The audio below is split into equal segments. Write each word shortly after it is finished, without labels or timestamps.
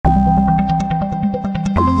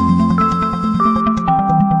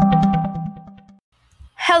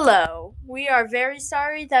Hello. We are very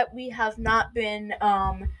sorry that we have not been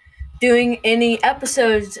doing any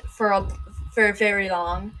episodes for very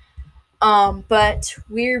long. But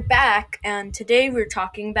we're back, and today we're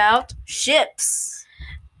talking about ships.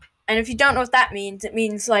 And if you don't know what that means, it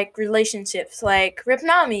means like relationships, like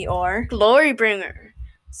Ripnami or Glorybringer.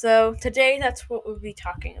 So today that's what we'll be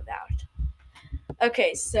talking about.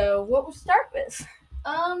 Okay, so what we'll start with?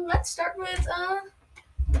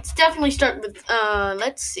 Let's definitely start with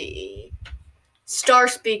let's see. Star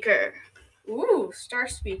Speaker. Ooh, Star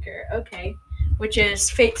Speaker. Okay, which is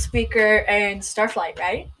Fate Speaker and Starflight,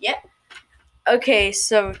 right? Yep. Okay,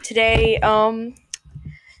 so today,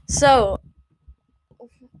 so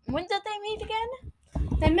when did they meet again?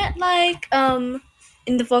 They met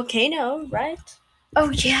in the volcano, right? Oh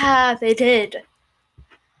yeah, they did.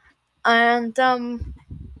 And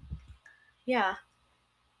yeah.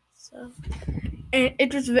 So And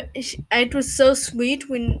it was so sweet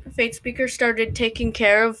when Fate Speaker started taking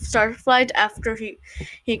care of Starflight after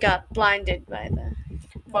he got blinded by the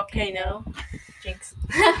volcano. Jinx.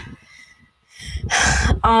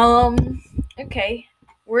 Okay.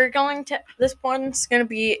 This one's gonna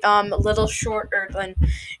be a little shorter than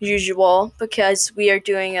usual because we are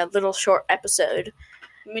doing a little short episode.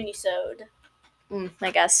 Minisode.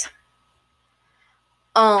 I guess.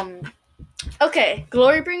 Okay,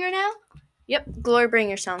 Glorybringer now? Yep,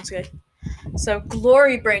 Glorybringer sounds good. So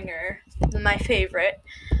Glorybringer, my favorite.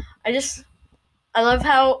 I love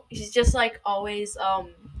how he's just like always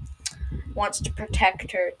wants to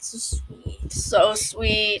protect her. It's so sweet. So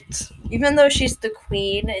sweet. Even though she's the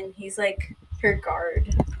queen and he's like her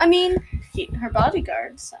guard. I mean, her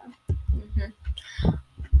bodyguard, so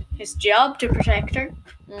his job to protect her.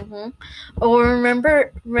 Oh,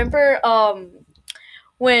 remember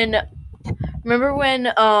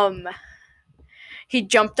when he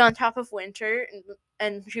jumped on top of Winter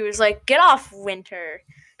and she was like, "Get off, Winter."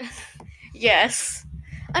 Yes.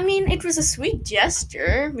 I mean, it was a sweet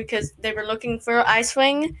gesture because they were looking for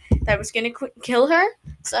Icewing that was going to kill her.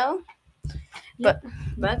 So, but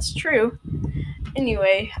that's true.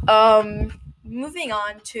 Anyway, moving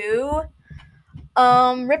on to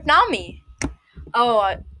Ripnami.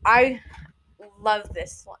 Oh, I love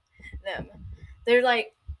them. They're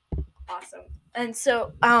like awesome. And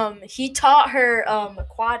so he taught her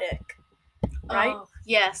aquatic, right? Oh,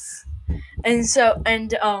 yes. And so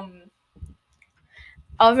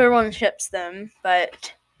everyone ships them,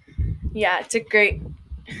 but yeah, they're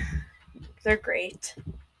great.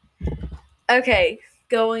 Okay,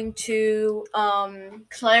 going to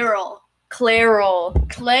Clairol,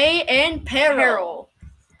 Clay and Peril.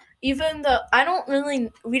 Even though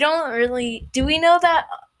we don't really do we know that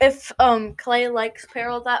if Clay likes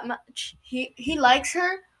Peril that much? He likes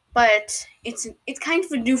her, but it's kind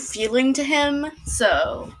of a new feeling to him.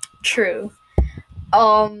 So true.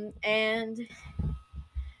 And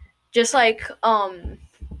just like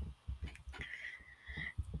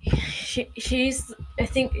she's I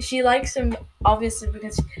think she likes him obviously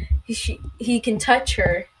because he can touch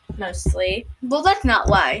her mostly. Well, that's not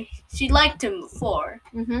why. She liked him before.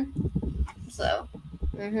 So.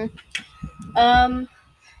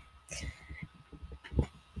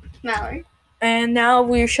 Mallory. And now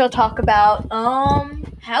we shall talk about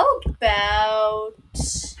how about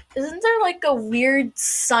isn't there like a weird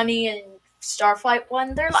Sunny and Starflight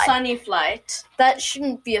one? They're like Sunny Flight. That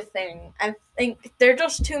shouldn't be a thing. I think they're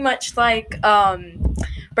just too much like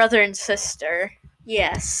brother and sister.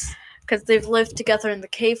 Yes. Because they've lived together in the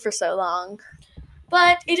cave for so long.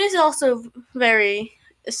 But it is also a very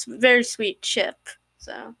sweet ship.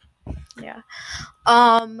 So yeah.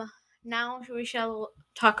 Now we shall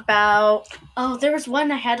talk about there was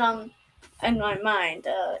one I had in my mind.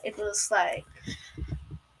 It was like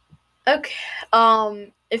okay.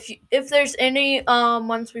 If there's any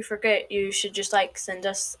ones we forget, you should just like send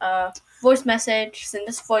us a voice message. Send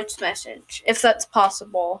us a voice message if that's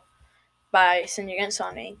possible by sending us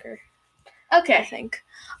on Anchor. Okay. I think.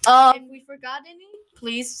 If we forgot any,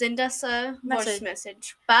 please send us a voice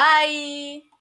message. Bye.